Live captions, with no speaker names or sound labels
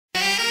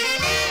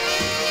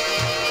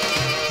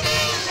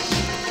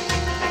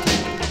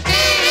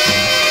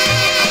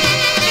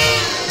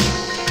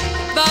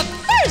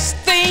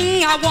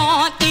I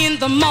want in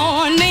the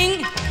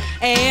morning,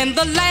 and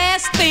the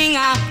last thing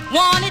I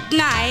want at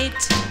night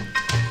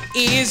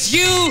is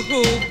you,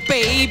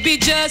 baby,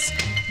 just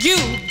you,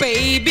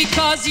 baby,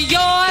 'cause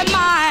you're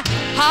my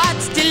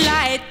heart's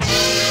delight.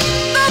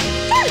 The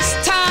first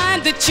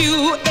time that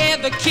you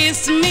ever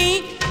kissed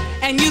me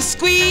and you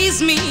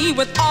squeezed me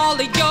with all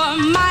of your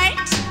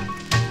might,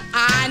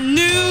 I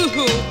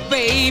knew,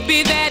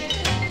 baby, that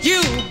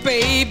you,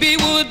 baby,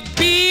 would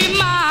be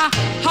my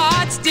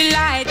heart's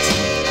delight.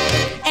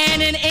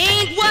 And it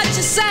ain't what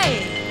you say,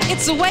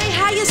 it's the way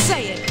how you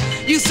say it.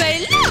 You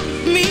say, love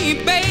me,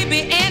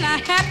 baby, and I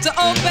have to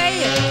obey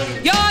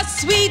it. Your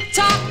sweet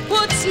talk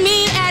puts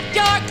me at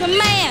your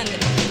command,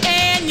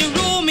 and you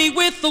rule me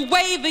with the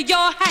wave of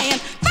your hand.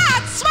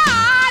 That's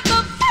why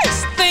the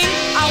first thing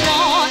I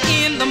want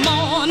in the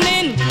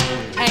morning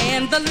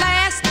and the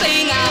last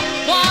thing I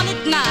want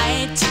at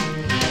night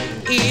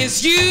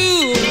is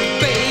you,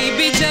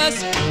 baby,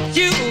 just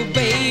you,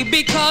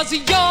 baby, 'cause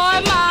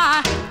you're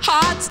my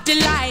heart's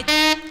delight.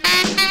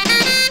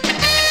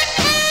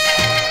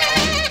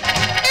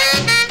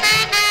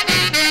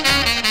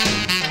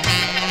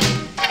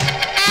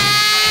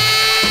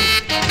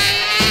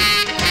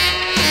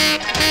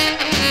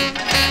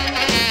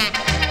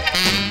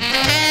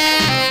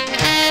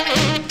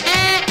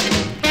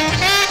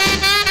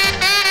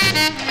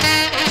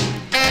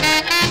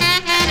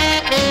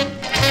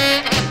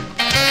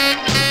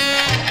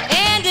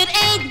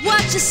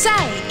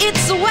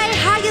 It's the way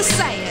how you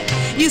say it.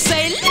 You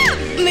say, love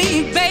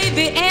me,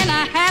 baby, and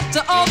I have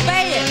to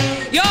obey it.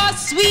 Your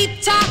sweet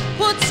talk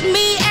puts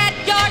me at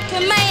your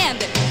command,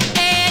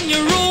 and you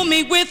rule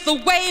me with the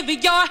wave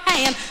of your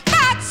hand.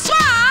 That's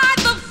why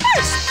the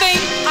first thing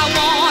I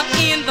want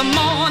in the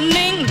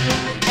morning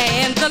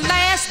and the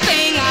last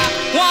thing I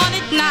want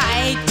at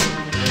night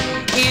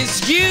is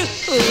you,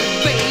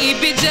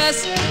 baby,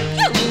 just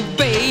you,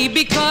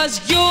 baby, 'cause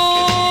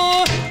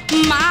you're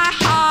my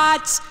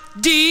heart's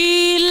dear.